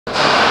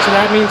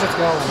that means it's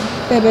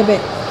going.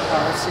 Bet. Oh,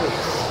 let's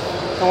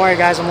see. Don't worry,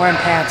 guys. I'm wearing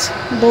pants.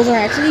 Those are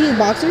actually his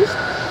boxers?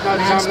 No,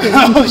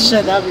 Nah, oh,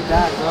 shit. That'd be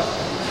bad, bro.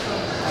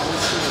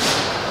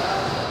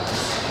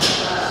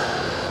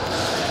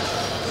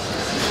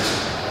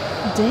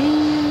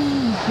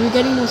 Damn. You're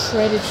getting more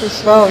shredded for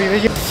sure. Bro,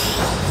 you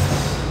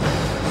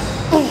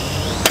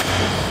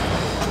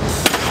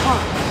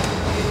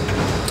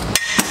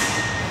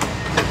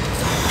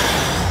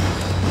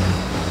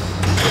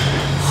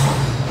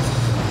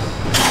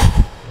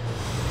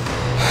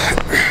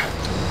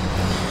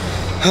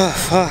oh,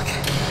 fuck.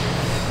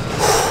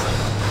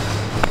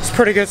 It's a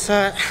pretty good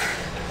set.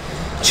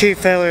 Cheap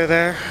failure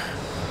there.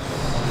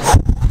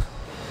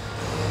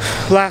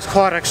 Last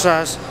quad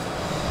exercise.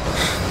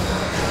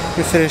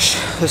 We finish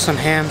with some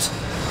hams,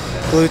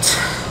 glutes,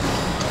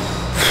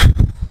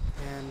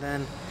 and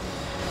then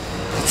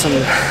get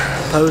some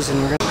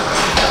posing. We're gonna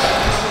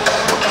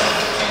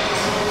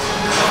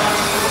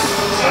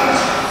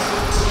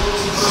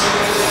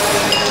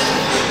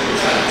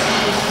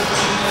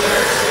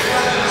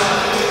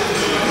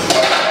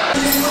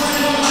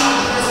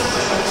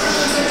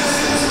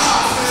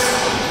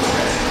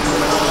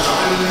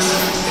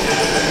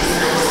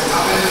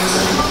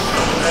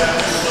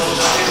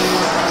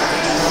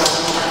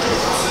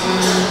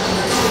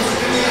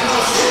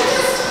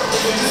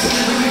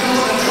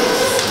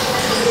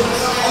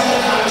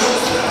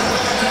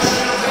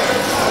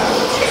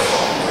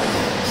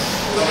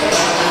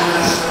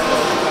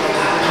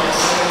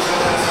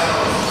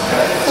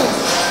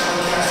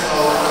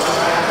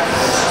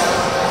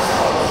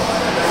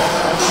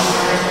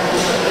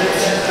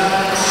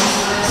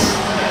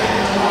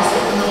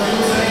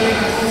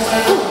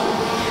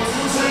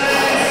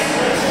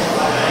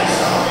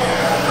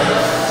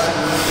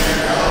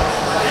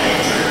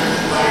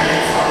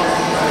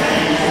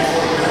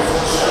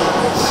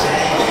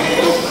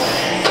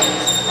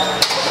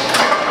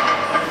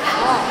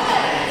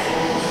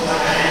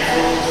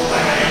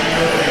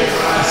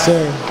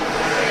Sir.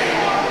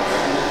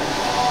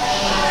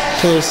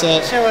 Killer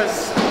set. Shit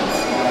was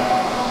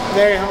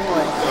very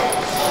humbling.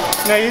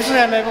 You know, usually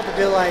I'm able to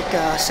do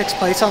like 6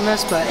 plates on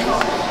this, but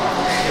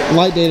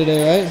Light day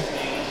today, right?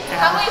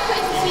 How many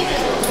plates is he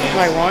doing?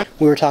 like one.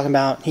 We were talking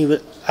about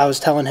I was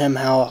telling him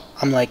how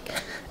I'm like,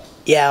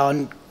 yeah,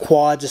 on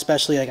quads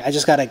especially, like I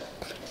just gotta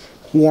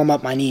warm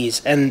up my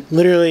knees, and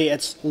literally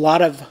it's a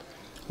lot of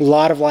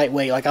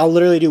lightweight. Like I'll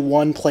literally do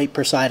 1 plate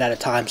per side at a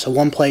time. So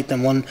 1 plate,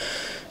 then one.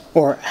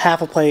 Or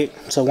half a plate,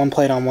 so 1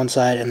 plate on one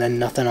side and then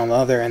nothing on the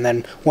other, and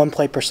then 1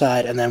 plate per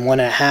side, and then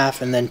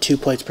 1.5, and then 2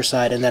 plates per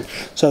side, and then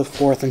so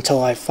forth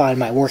until I find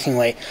my working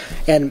weight.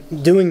 And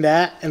doing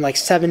that in like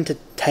 7 to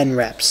 10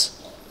 reps.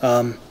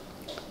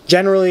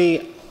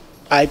 Generally,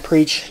 I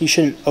preach you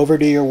shouldn't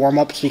overdo your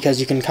warm-ups because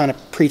you can kind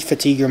of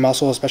pre-fatigue your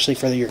muscle, especially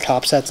for your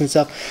top sets and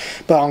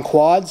stuff. But on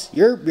quads,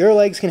 your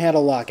legs can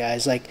handle a lot,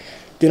 guys. Like,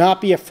 do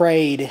not be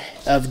afraid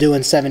of doing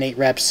 7-8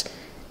 reps.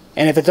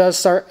 And if it does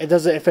start,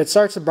 if it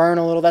starts to burn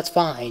a little, that's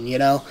fine, you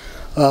know.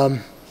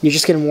 You're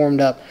just getting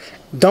warmed up.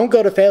 Don't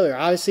go to failure.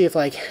 Obviously, if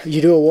like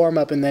you do a warm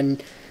up and then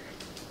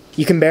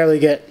you can barely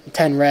get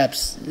 10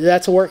 reps,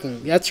 that's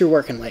your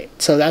working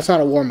weight. So that's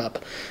not a warm up.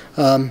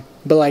 But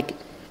like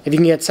if you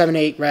can get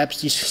 7-8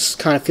 reps, you just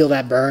kind of feel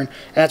that burn.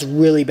 And that's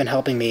really been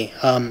helping me.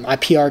 I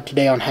PR'd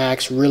today on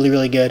hacks,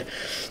 really good.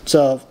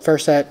 So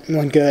first set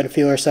went good,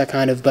 feeler set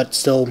kind of, but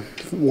still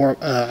warm.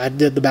 I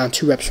did about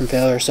 2 reps from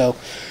failure, so.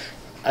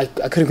 I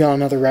could have gone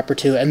another rep or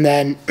 2, and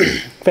then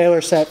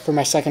failure set for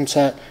my second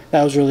set.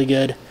 That was really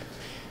good.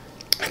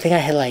 I think I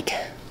had like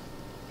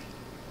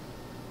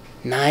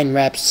 9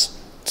 reps.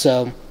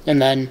 So,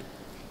 and then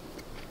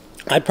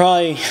I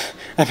probably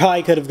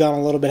could have gone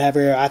a little bit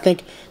heavier. I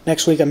think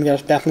next week I'm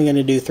definitely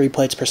gonna do 3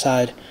 plates per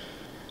side.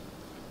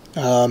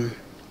 And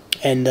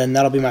then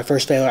that'll be my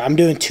first failure. I'm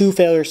doing 2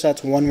 failure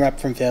sets, 1 rep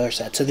from failure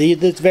set. So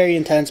it's very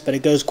intense, but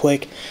it goes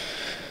quick.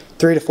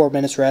 3 to 4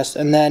 minutes rest,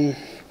 and then.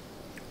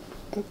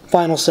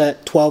 Final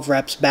set, 12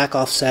 reps, back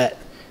off set.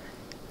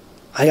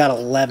 I got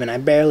 11. I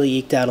barely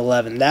eked out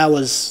 11. That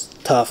was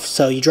tough.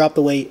 So you drop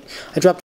the weight. I dropped